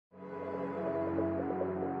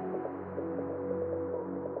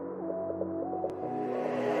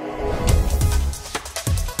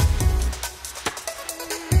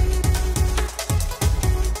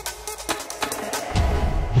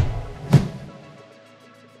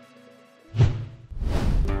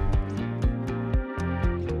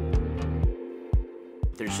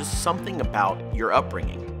There's just something about your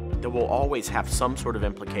upbringing that will always have some sort of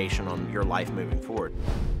implication on your life moving forward.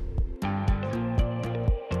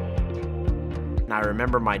 And I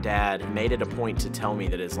remember my dad made it a point to tell me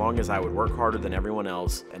that as long as I would work harder than everyone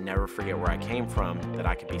else and never forget where I came from, that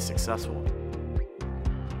I could be successful.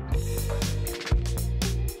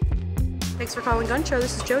 Thanks for calling Gun Show.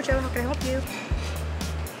 This is JoJo. How can I help you?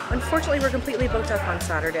 Unfortunately, we're completely booked up on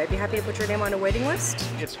Saturday. I'd be happy to put your name on a waiting list.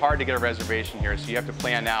 It's hard to get a reservation here, so you have to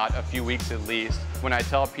plan out a few weeks at least. When I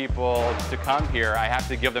tell people to come here, I have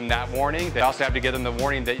to give them that warning. I also have to give them the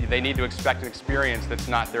warning that they need to expect an experience that's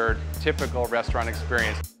not their typical restaurant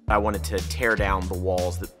experience. I wanted to tear down the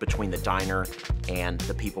walls between the diner and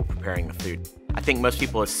the people preparing the food. I think most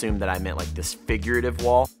people assume that I meant like this figurative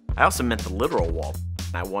wall. I also meant the literal wall.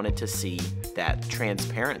 I wanted to see that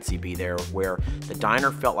transparency be there where the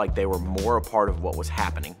diner felt like they were more a part of what was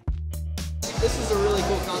happening. This is a really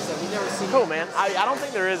cool concept. We've never seen it. Cool, man. I don't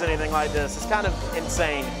think there is anything like this. It's kind of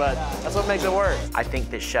insane, but that's what makes it work. I think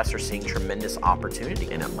that chefs are seeing tremendous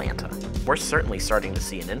opportunity in Atlanta. We're certainly starting to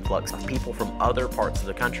see an influx of people from other parts of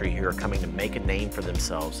the country who are coming to make a name for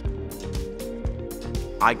themselves.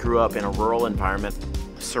 I grew up in a rural environment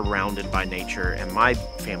surrounded by nature, and my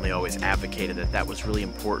family always advocated that that was really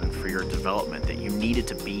important for your development, that you needed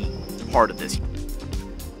to be part of this.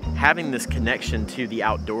 Having this connection to the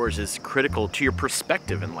outdoors is critical to your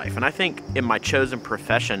perspective in life, and I think in my chosen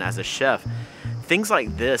profession as a chef, things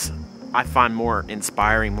like this I find more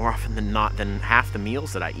inspiring more often than not than half the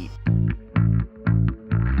meals that I eat.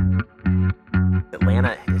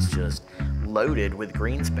 Atlanta is just loaded with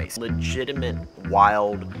green space, legitimate,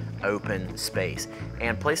 wild, open space.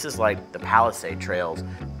 And places like the Palisade Trails,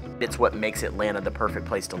 it's what makes Atlanta the perfect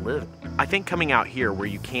place to live. I think coming out here where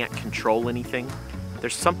you can't control anything,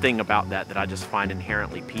 there's something about that I just find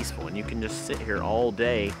inherently peaceful. And you can just sit here all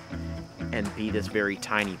day and be this very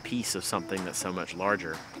tiny piece of something that's so much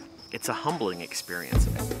larger. It's a humbling experience.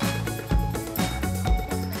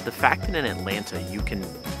 The fact that in Atlanta you can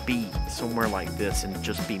be somewhere like this and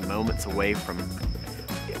just be moments away from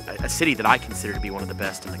a city that I consider to be one of the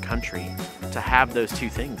best in the country, to have those two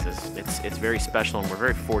things, it's very special, and we're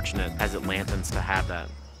very fortunate as Atlantans to have that.